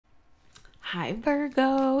Hi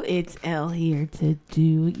Virgo, it's Elle here to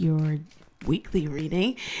do your weekly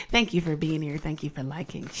reading. Thank you for being here. Thank you for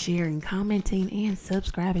liking, sharing, commenting, and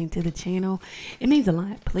subscribing to the channel. It means a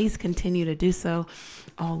lot. Please continue to do so.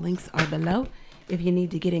 All links are below. If you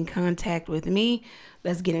need to get in contact with me,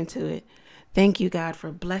 let's get into it. Thank you, God,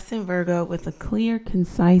 for blessing Virgo with a clear,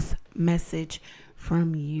 concise message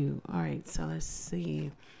from you. All right, so let's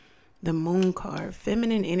see. The moon card,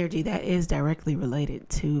 feminine energy, that is directly related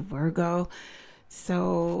to Virgo.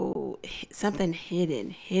 So something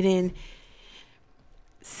hidden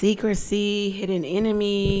secrecy, hidden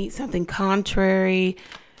enemy, something contrary.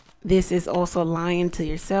 This is also lying to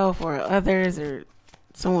yourself or others, or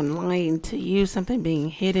someone lying to you, something being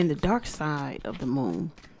hidden, the dark side of the moon.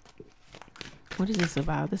 What is this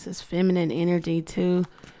about? This is feminine energy too.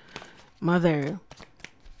 Mother,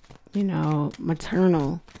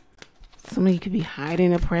 maternal. Some of you could be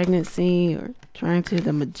hiding a pregnancy or trying to,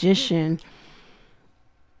 the magician.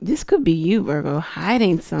 This could be you, Virgo,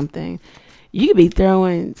 hiding something. You could be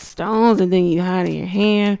throwing stones and then you hide in your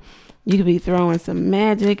hand. You could be throwing some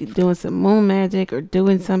magic, doing some moon magic, or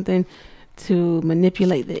doing something to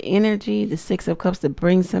manipulate the energy. The Six of Cups to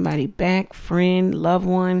bring somebody back, friend, loved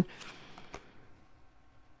one.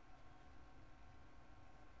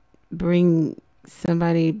 Bring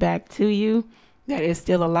somebody back to you that is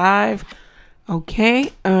still alive.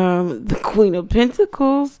 Okay, the Queen of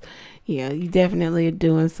Pentacles. Yeah, you definitely are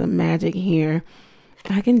doing some magic here.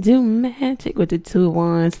 I can do magic with the Two of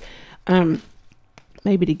Wands.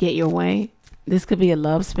 Maybe to get your way. This could be a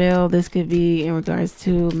love spell. This could be in regards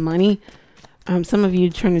to money. Some of you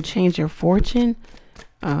trying to change your fortune.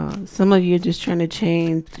 Some of you are just trying to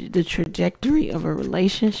change the trajectory of a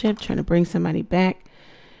relationship, trying to bring somebody back.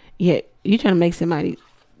 Yet you're trying to make somebody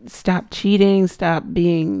stop cheating, stop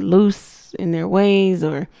being loose in their ways,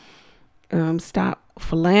 or stop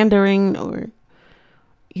philandering, or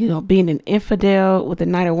being an infidel with the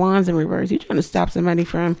Knight of Wands in reverse. You're trying to stop somebody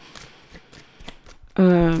from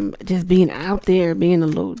just being out there, being a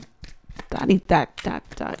little dot.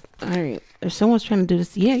 All right, if someone's trying to do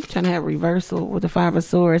this, yeah, you're trying to have reversal with the Five of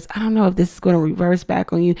Swords. I don't know if this is going to reverse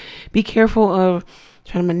back on you. Be careful of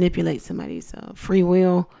trying to manipulate somebody's free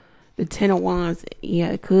will. The Ten of Wands,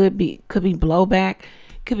 yeah, it could be blowback.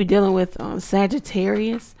 Could be dealing with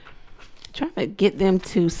Sagittarius, trying to get them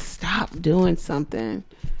to stop doing something.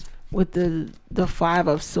 With the Five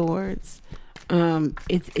of Swords,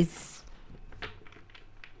 it's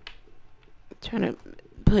trying to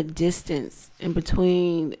put distance in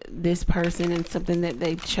between this person and something that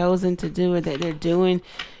they've chosen to do or that they're doing.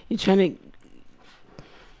 You're trying to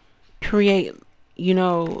create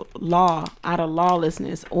law out of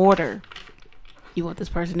lawlessness, order. You want this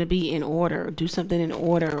person to be in order, or do something in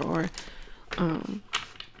order, or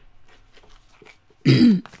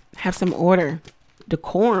have some order,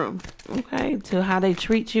 decorum, okay, to how they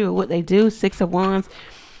treat you or what they do. Six of Wands,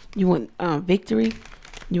 you want victory,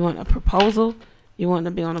 you want a proposal, you want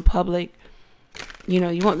them to be on a public, you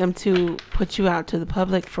want them to put you out to the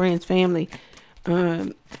public, friends, family.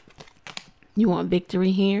 You want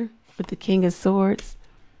victory here with the King of Swords.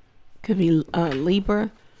 Could be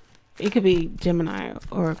Libra. It could be Gemini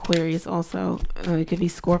or Aquarius also. It could be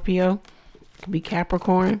Scorpio. It could be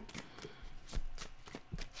Capricorn.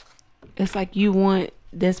 It's like you want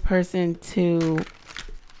this person to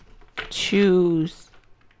choose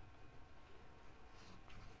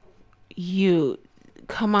you.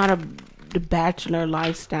 Come out of the bachelor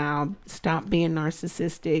lifestyle. Stop being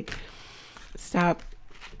narcissistic. Stop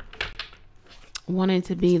wanting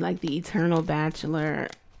to be like the eternal bachelor.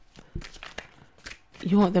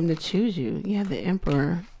 You want them to choose you. You have the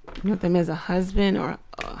Emperor. You want them as a husband or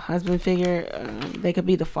a husband figure. They could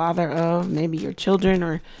be the father of maybe your children,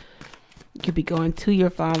 or you could be going to your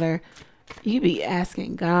father. You could be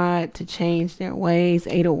asking God to change their ways.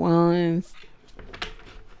 Eight of Wands.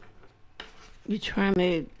 You're trying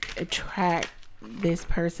to attract this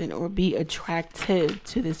person or be attracted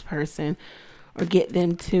to this person, or get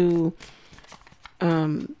them to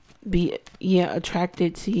be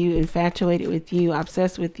attracted to you, infatuated with you,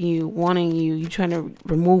 obsessed with you, wanting you. You're trying to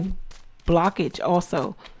remove blockage,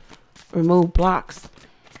 also remove blocks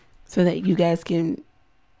so that you guys can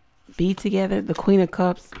be together. The Queen of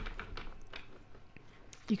Cups,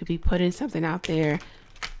 you could be putting something out there.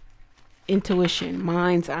 Intuition,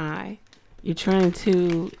 mind's eye. You're trying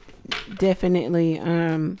to definitely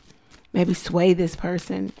maybe sway this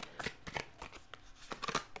person.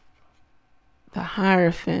 The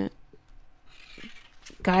Hierophant,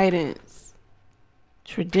 guidance,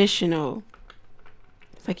 traditional.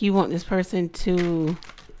 It's like you want this person to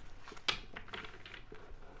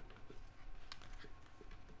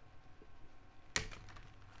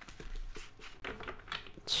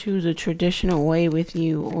choose a traditional way with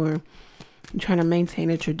you, or trying to maintain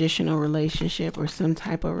a traditional relationship or some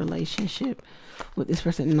type of relationship with this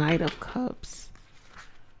person. Knight of Cups.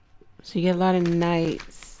 So you get a lot of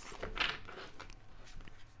knights.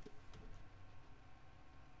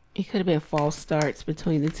 It could have been false starts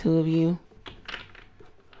between the two of you.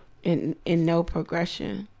 And no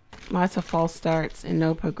progression. Lots of false starts and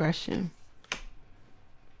no progression.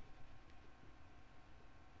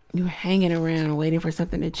 You were hanging around waiting for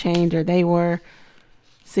something to change, or they were.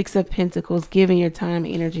 6 of Pentacles, giving your time,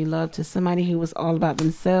 energy, love to somebody who was all about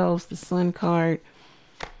themselves. The Sun card.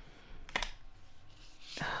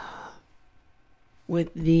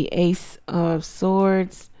 With the Ace of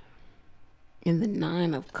Swords and the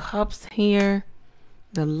 9 of Cups here.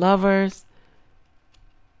 The Lovers.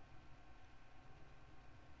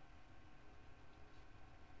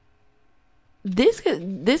 This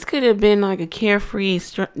could have been like a carefree,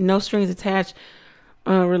 no strings attached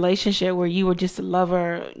relationship where you were just a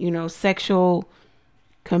lover, you know, sexual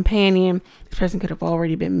companion. This person could have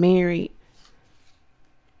already been married.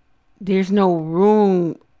 There's no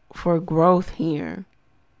room for growth here.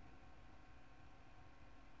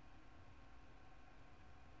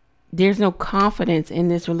 There's no confidence in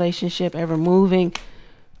this relationship ever moving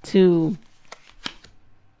to,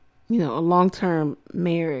 you know, a long-term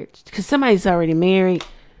marriage, because somebody's already married.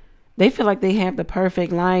 They feel like they have the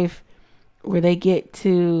perfect life where they get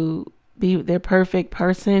to be their perfect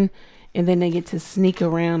person, and then they get to sneak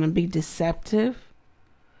around and be deceptive,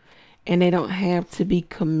 and they don't have to be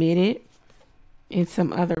committed in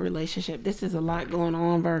some other relationship. This is a lot going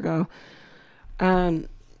on, Virgo.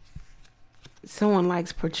 Someone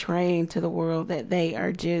likes portraying to the world that they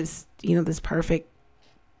are just, you know, this perfect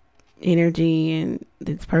energy and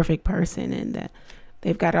this perfect person, and that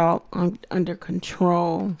they've got it all under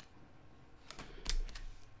control.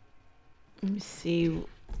 Let me see.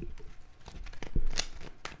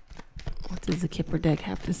 What does the Kipper deck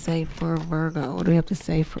have to say for Virgo? What do we have to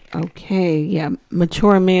say for... Okay, yeah.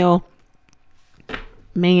 Mature male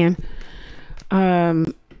man.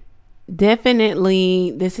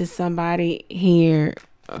 Definitely this is somebody here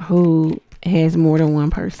who has more than one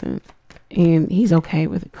person. And he's okay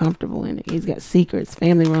with it, comfortable in it. He's got secrets,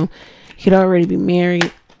 family room. He could already be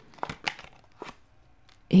married.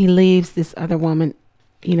 He leaves this other woman,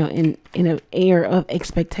 you know, in an air of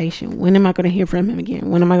expectation. When am I going to hear from him again?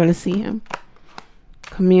 When am I going to see him?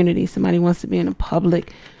 Community. Somebody wants to be in a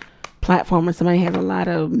public platform, or somebody has a lot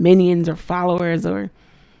of minions or followers, or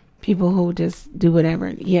people who just do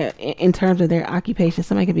whatever. Yeah, in terms of their occupation,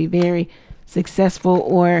 somebody could be very successful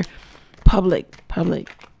or public.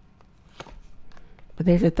 But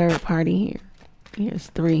there's a third party here. Here's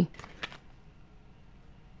 3.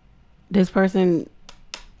 This person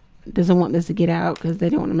doesn't want this to get out because they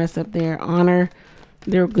don't want to mess up their honor,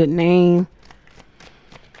 their good name.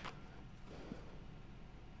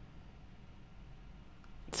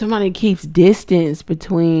 Somebody keeps distance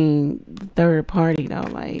between the third party, though.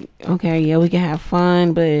 Like, okay, yeah, we can have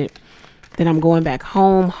fun, but then I'm going back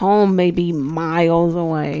home. Home may be miles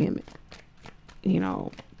away, you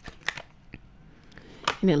know.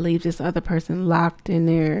 And it leaves this other person locked in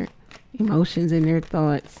their emotions and their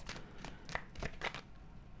thoughts.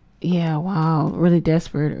 Yeah, wow. Really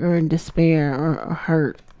desperate or in despair or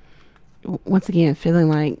hurt. Once again, feeling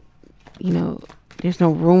like, you know, there's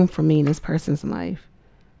no room for me in this person's life.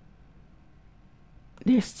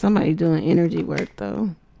 There's somebody doing energy work,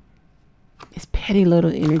 though. It's petty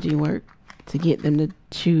little energy work to get them to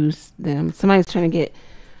choose them. Somebody's trying to get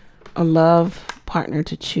a love partner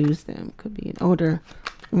to choose them. Could be an older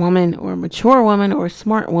woman or a mature woman or a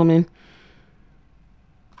smart woman.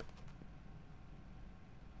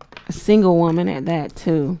 A single woman at that,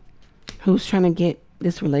 too, who's trying to get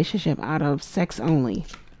this relationship out of sex only.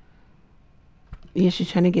 Yeah, she's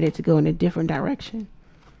trying to get it to go in a different direction.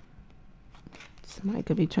 Somebody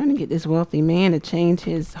could be trying to get this wealthy man to change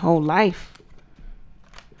his whole life.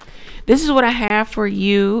 This is what I have for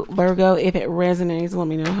you, Virgo. If it resonates, let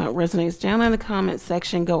me know how it resonates down in the comment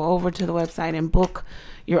section. Go over to the website and book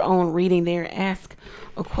your own reading there. Ask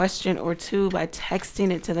a question or two by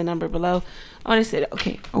texting it to the number below. Oh, they said,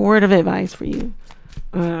 okay, a word of advice for you,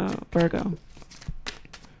 Virgo.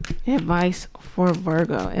 Advice for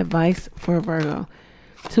Virgo. Advice for Virgo.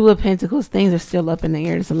 2 of Pentacles. Things are still up in the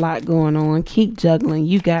air. There's a lot going on. Keep juggling.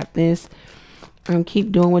 You got this.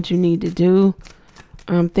 Keep doing what you need to do.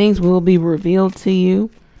 Things will be revealed to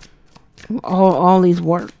you. All these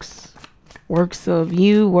works of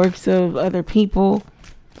you, works of other people.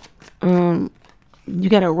 You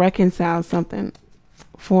got to reconcile something.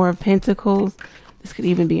 4 of Pentacles. This could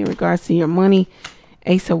even be in regards to your money.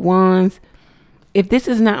 Ace of Wands. If this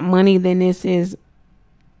is not money, then this is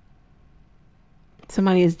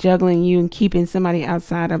somebody is juggling you and keeping somebody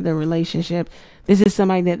outside of the relationship. This is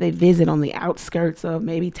somebody that they visit on the outskirts of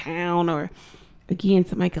maybe town, or again,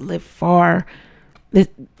 somebody could live far. This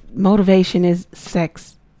motivation is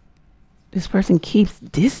sex. This person keeps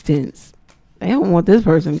distance. They don't want this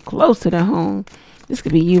person close to their home. This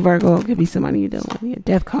could be you, Virgo. It could be somebody you're dealing with. Yeah,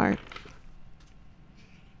 death card.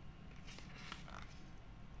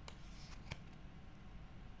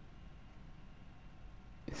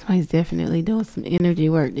 Somebody's definitely doing some energy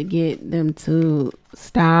work to get them to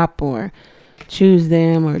stop or choose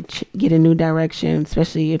them, or get a new direction,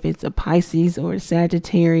 especially if it's a Pisces or a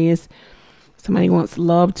Sagittarius. Somebody wants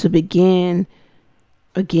love to begin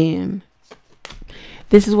again.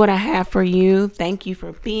 This is what I have for you. Thank you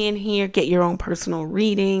for being here. Get your own personal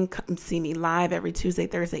reading. Come see me live every Tuesday,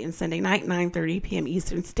 Thursday, and Sunday night, 9:30 p.m.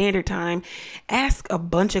 Eastern Standard Time. Ask a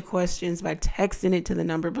bunch of questions by texting it to the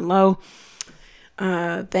number below.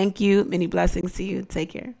 Thank you. Many blessings to you.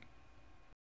 Take care.